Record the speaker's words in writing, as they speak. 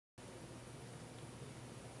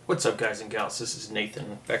What's up, guys and gals? This is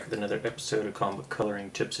Nathan, back with another episode of Comic Coloring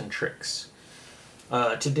Tips and Tricks.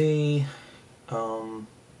 Today, I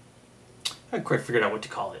haven't quite figured out what to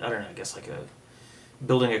call it. I don't know, I guess like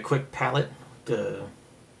building a quick palette,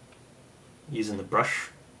 using the brush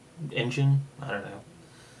engine. I don't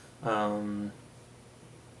know.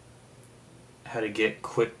 How to get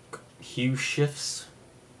quick hue shifts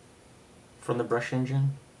from the brush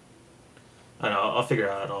engine. I don't know, I'll figure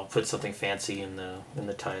it out. I'll put something fancy in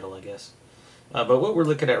the title, I guess. But what we're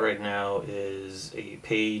looking at right now is a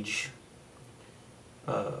page.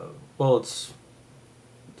 Well, it's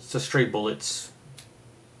a Stray Bullets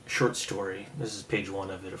short story. This is page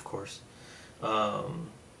 1 of it, of course.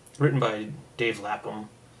 Written by Dave Lapham.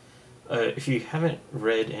 If you haven't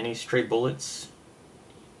read any Stray Bullets,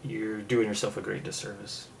 you're doing yourself a great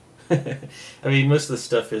disservice. I mean, most of the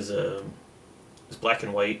stuff is black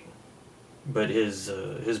and white, but his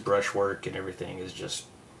brush work and everything is just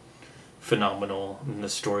phenomenal. And the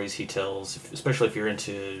stories he tells, especially if you're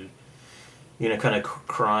into, kind of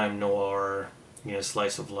crime noir,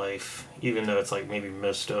 slice of life, even though it's like maybe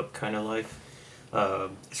messed up kind of life,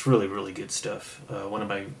 it's really, really good stuff.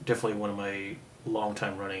 Definitely one of my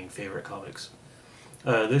long-time running favorite comics.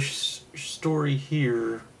 This story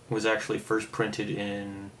here was actually first printed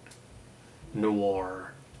in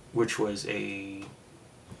Noir, which was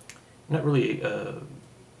not really a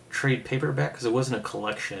trade paperback, because it wasn't a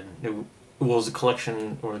collection. It was a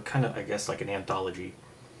collection, or kind of, I guess, like an anthology.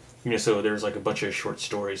 So there's like a bunch of short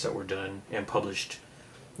stories that were done and published,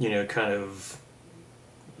 kind of,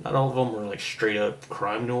 not all of them were like straight up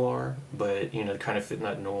crime noir, but, kind of fit in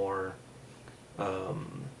that noir, I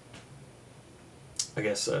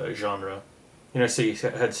guess, genre. So you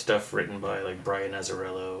had stuff written by like Brian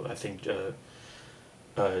Azzarello. I think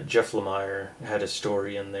Jeff Lemire had a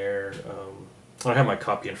story in there. I don't have my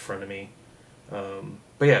copy in front of me.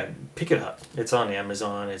 But yeah, pick it up. It's on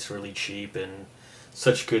Amazon. It's really cheap and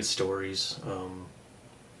such good stories.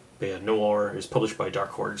 But yeah, Noir is published by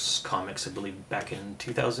Dark Horse Comics, I believe, back in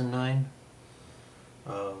 2009.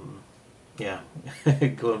 Yeah,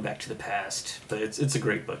 going back to the past. But it's a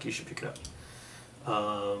great book. You should pick it up.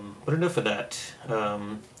 But enough of that.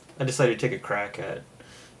 I decided to take a crack at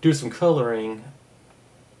doing some coloring,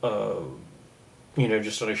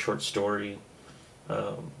 just on a short story.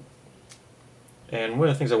 And one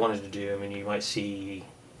of the things I wanted to do, I mean, you might see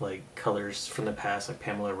like colors from the past, like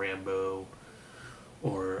Pamela Rambeau,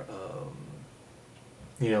 or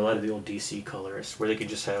a lot of the old DC colorists, where they could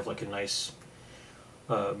just have like a nice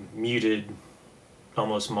muted,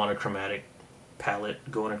 almost monochromatic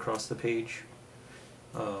palette going across the page.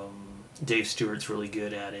 Dave Stewart's really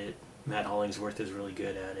good at it. Matt Hollingsworth is really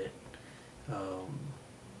good at it.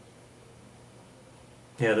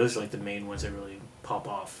 Yeah, those are like the main ones that really pop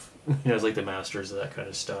off. It's like the masters of that kind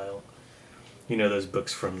of style. Those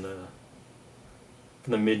books from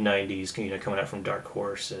the mid '90s, coming out from Dark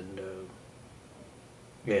Horse and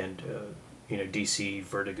DC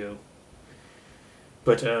Vertigo.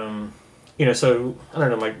 But so I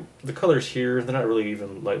don't know. The colors here, they're not really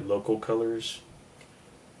even like local colors.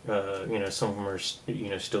 Some of them are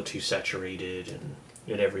still too saturated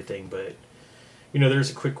and everything. But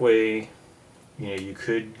there's a quick way. You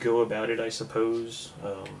could go about it, I suppose.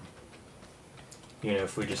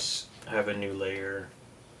 If we just have a new layer,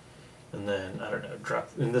 and then, I don't know,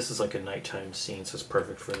 and this is like a nighttime scene, so it's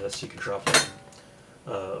perfect for this. You could drop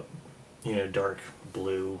in, dark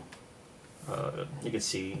blue. You can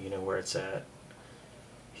see, where it's at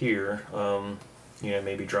here.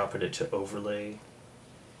 Maybe dropping it to overlay.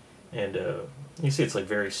 And you see it's like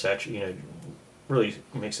very saturated, really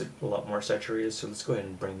makes it a lot more saturated, so let's go ahead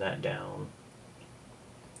and bring that down.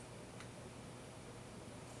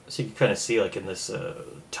 So you can kind of see, like in this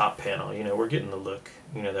top panel, we're getting the look,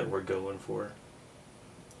 that we're going for.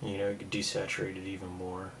 You could desaturate it even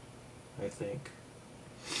more, I think.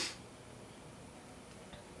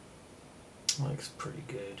 Looks pretty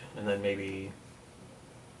good. And then maybe,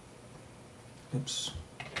 oops,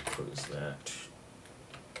 close that.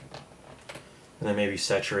 And then maybe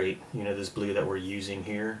saturate, this blue that we're using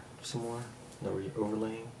here some more, that we're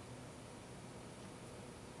overlaying.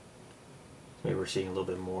 Maybe we're seeing a little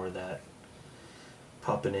bit more of that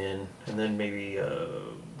popping in, and then maybe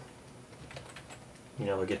I'll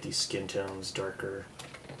get these skin tones darker.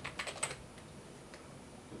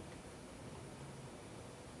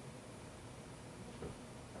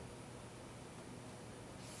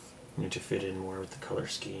 To fit in more with the color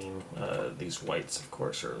scheme. These whites, of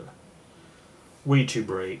course, are way too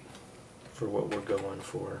bright for what we're going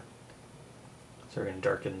for, so we're going to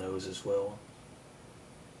darken those as well.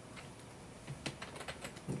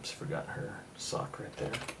 Oops, forgot her sock right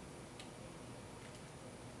there.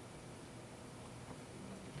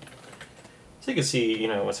 So you can see, you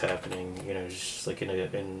know, what's happening, you know, just like in I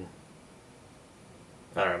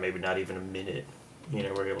don't know, maybe not even a minute, you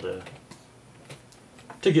know, we're able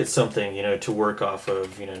to get something, you know, to work off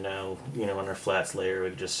of, you know, now, you know, on our flats layer,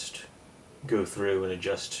 we just go through and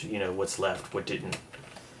adjust, you know, what's left, what didn't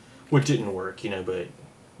work, you know, but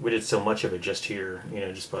we did so much of it just here, you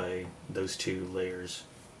know, just by those two layers.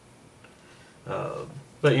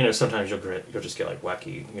 But you know, sometimes you'll just get like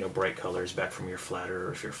wacky, you know, bright colors back from your flatter,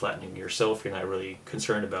 or if you're flattening yourself, you're not really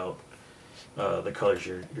concerned about the colors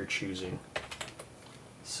you're choosing.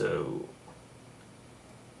 So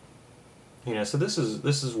you know, so this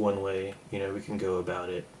is one way, you know, we can go about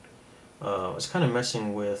it. I was kind of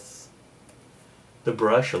messing with the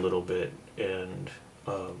brush a little bit, and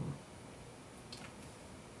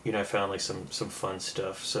you know, I found like some fun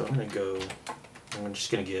stuff. So I'm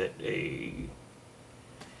just gonna get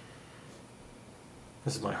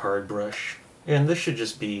this is my hard brush, and this should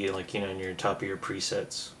just be like, you know, in your top of your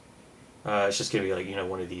presets. It's just gonna be like, you know,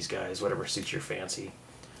 one of these guys, whatever suits your fancy.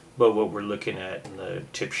 But what we're looking at in the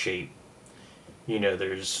tip shape, you know,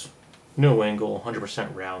 there's no angle,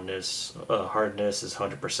 100% roundness, hardness is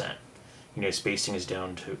 100%. You know, spacing is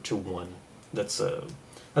down to 1. That's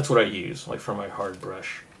what I use, like for my hard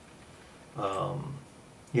brush.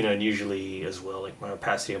 You know, and usually as well, like my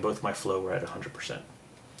opacity on both my flow were at 100%.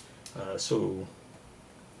 So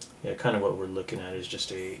yeah, kind of what we're looking at is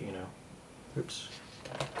just a, you know, oops.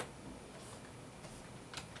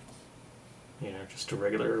 You know, just a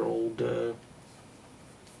regular old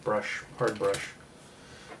brush, hard brush.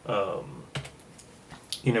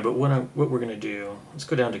 You know, but what we're gonna do, let's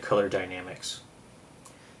go down to color dynamics,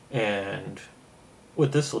 and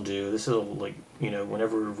what this will do, this will, like, you know,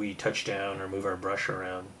 whenever we touch down or move our brush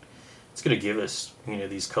around, it's gonna give us, you know,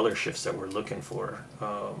 these color shifts that we're looking for.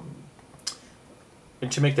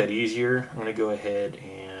 And to make that easier, I'm gonna go ahead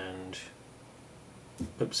and,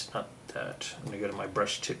 oops, not that. I'm gonna go to my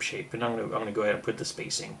brush tip shape, and I'm gonna go ahead and put the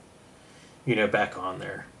spacing, you know, back on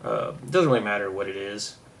there. It doesn't really matter what it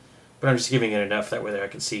is, but I'm just giving it enough that way that I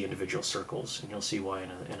can see individual circles, and you'll see why in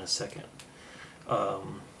a second.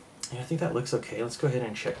 Yeah, I think that looks okay. Let's go ahead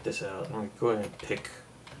and check this out. I'm gonna go ahead and pick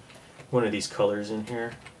one of these colors in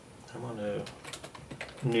here. I'm on a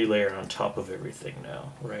new layer on top of everything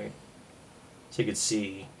now, right? So you can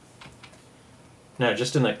see. Now,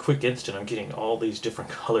 just in that quick instant, I'm getting all these different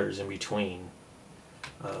colors in between.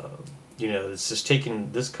 You know, it's just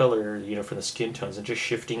taking this color, you know, from the skin tones and just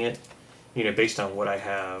shifting it, you know, based on what I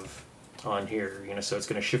have on here. You know, so it's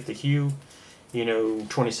going to shift the hue, you know,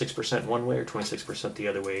 26% one way or 26% the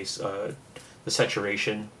other ways. The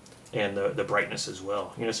saturation and the brightness as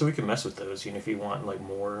well. You know, so we can mess with those. You know, if you want like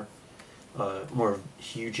more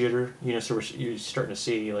hue jitter, you know, so you're starting to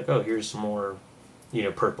see like, oh, here's some more, you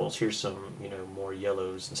know, purples, here's some, you know, more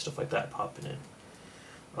yellows and stuff like that popping in.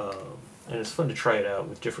 And it's fun to try it out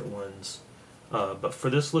with different ones. But for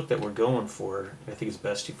this look that we're going for, I think it's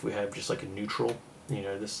best if we have just like a neutral, you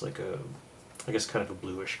know, this like a, I guess kind of a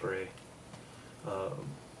bluish gray. But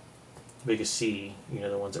you can see, you know,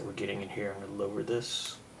 the ones that we're getting in here. I'm going to lower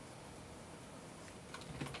this.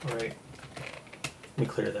 Alright, let me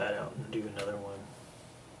clear that out and do another one.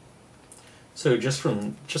 So just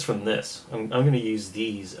from this, I'm going to use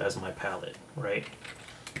these as my palette, right?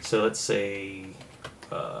 So let's say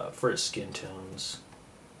for skin tones,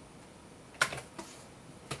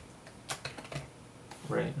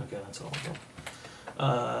 right? Okay, that's all of them.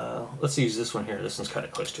 Let's use this one here. This one's kind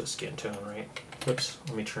of close to a skin tone, right? Whoops,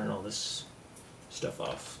 let me turn all this stuff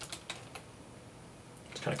off.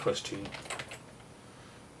 It's kind of close to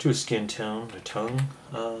a skin tone, a tone.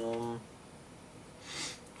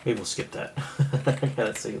 Maybe we'll skip that.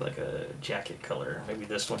 Let's see, like a jacket color. Maybe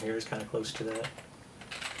this one here is kind of close to that.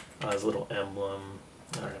 His little emblem.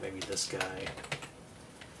 I don't know, maybe this guy.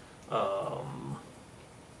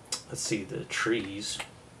 Let's see, the trees.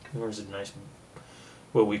 Where's a nice,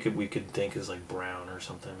 what we could think is like brown or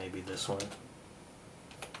something. Maybe this one.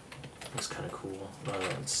 Looks kind of cool.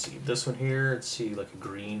 Let's see, this one here. Let's see, like a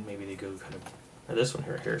green. Maybe they go kind of. This one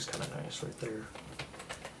here is kind of nice right there.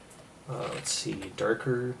 Let's see,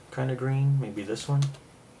 darker kind of green, maybe this one.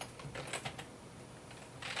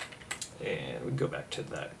 And we go back to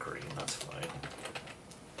that green, that's fine.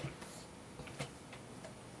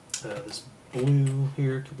 This blue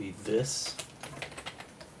here could be this.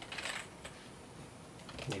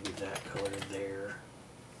 Maybe that color there.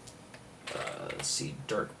 Let's see,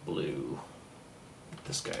 dark blue.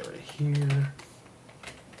 This guy right here.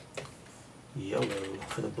 Yellow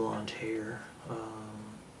for the blonde hair.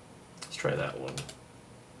 Let's try that one.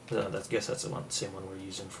 I guess that's the same one we're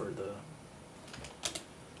using for the...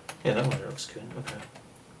 Yeah, that one looks good. Okay.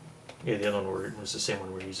 Yeah, the other one was the same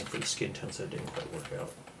one we're using for the skin tone, so it didn't quite work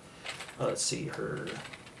out. Let's see, her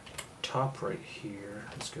top right here.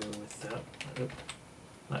 Let's go with that. Oh,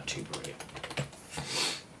 not too bright.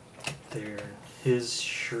 There. His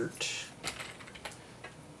shirt.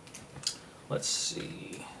 Let's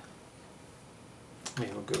see.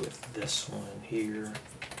 Maybe we'll go with this one here.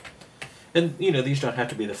 And you know, these don't have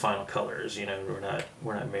to be the final colors. You know,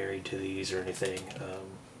 we're not married to these or anything.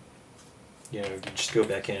 You know, you just go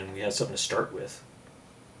back in and we have something to start with.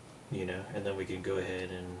 You know, and then we can go ahead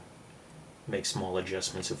and make small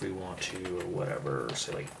adjustments if we want to or whatever.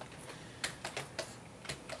 So like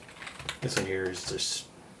this one here is just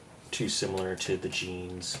too similar to the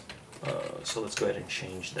jeans. So let's go ahead and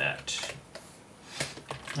change that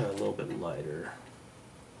a little bit lighter.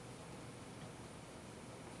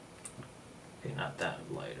 Okay, not that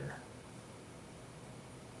lighter.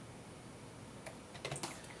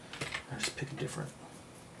 I'll just pick a different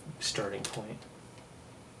starting point.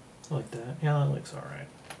 Like that. Yeah, that looks alright.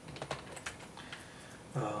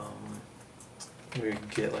 We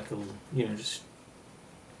get like a, you know, just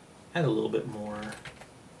add a little bit more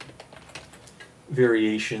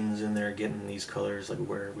variations in there, getting these colors like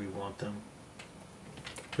where we want them.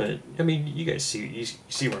 But I mean, you guys see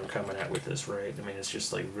where I'm coming at with this, right? I mean, it's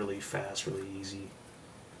just like really fast, really easy.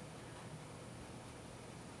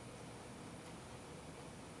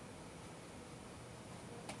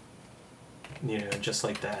 You know, just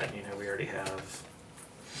like that, you know, we already have,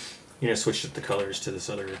 you know, switched up the colors to this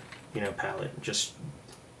other, you know, palette, just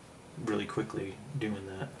really quickly doing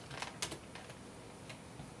that.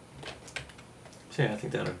 So yeah, I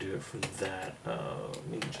think that'll do it for that.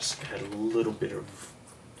 Maybe just add a little bit of,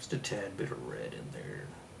 just a tad bit of red in there.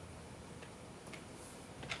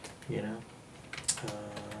 You know?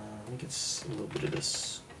 I think it's a little bit of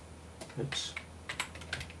this. Oops.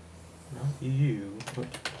 Not you.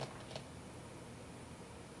 Oops.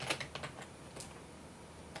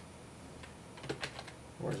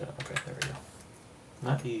 Where's that? Okay, there we go.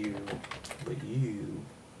 Not you, but you.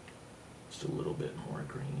 Just a little bit more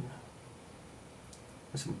green.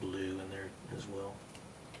 There's some blue in there as well.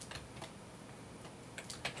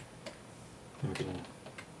 And we can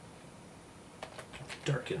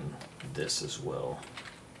darken this as well.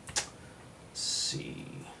 Let's see.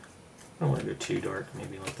 I don't want to go too dark,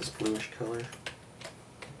 maybe like this bluish color.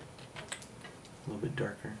 A little bit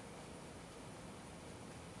darker.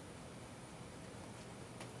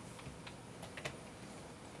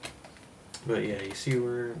 But yeah, you see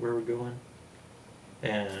where we're going?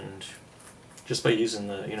 And just by using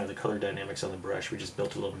the, you know, the color dynamics on the brush, we just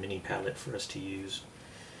built a little mini palette for us to use.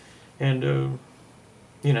 And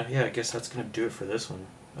you know, yeah, I guess that's gonna do it for this one.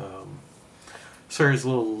 Sorry it's a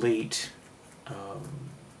little late.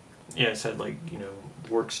 Yeah, I said, like, you know,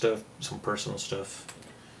 work stuff, some personal stuff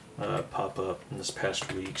pop up in this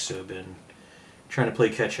past week, so I've been trying to play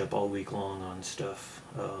catch up all week long on stuff.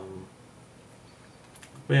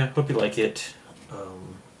 But yeah, hope you like it.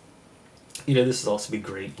 You know, this will also be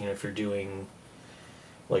great, you know, if you're doing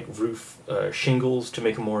like roof shingles to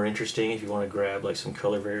make them more interesting. If you want to grab like some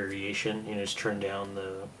color variation, you know, just turn down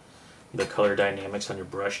the color dynamics on your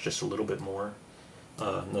brush just a little bit more.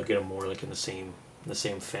 They'll get them more like in the same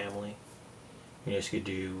family. You know, so you could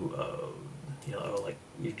do, you know, like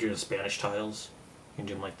you do the Spanish tiles. You can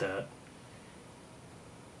do them like that.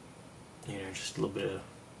 You know, just a little bit of.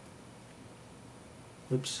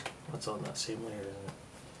 Oops, that's on that same layer, isn't it?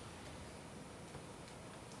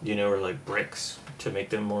 You know, or like bricks to make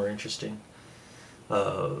them more interesting. You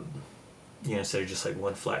know, instead of just like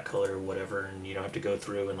one flat color or whatever, and you don't have to go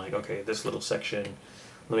through and like, okay, this little section,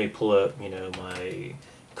 let me pull up, you know, my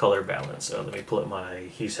color balance. Let me pull up my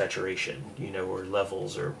hue saturation, you know, or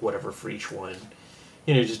levels or whatever for each one.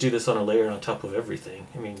 You know, just do this on a layer on top of everything.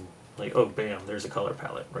 I mean, like, oh, bam, there's a color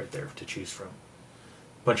palette right there to choose from.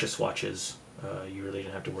 Bunch of swatches. You really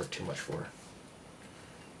didn't have to work too much for.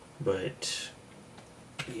 But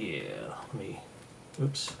yeah, let me,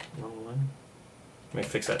 oops, wrong one. Let me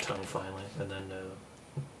fix that tone finally, and then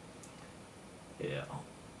yeah,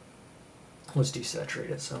 let's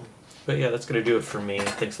desaturate it some. But yeah, that's gonna do it for me.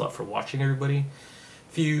 Thanks a lot for watching, everybody.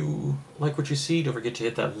 If you like what you see, don't forget to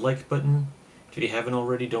hit that like button. If you haven't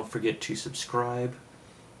already, don't forget to subscribe,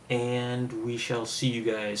 and we shall see you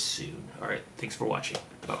guys soon. Alright, thanks for watching.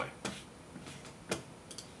 Bye bye.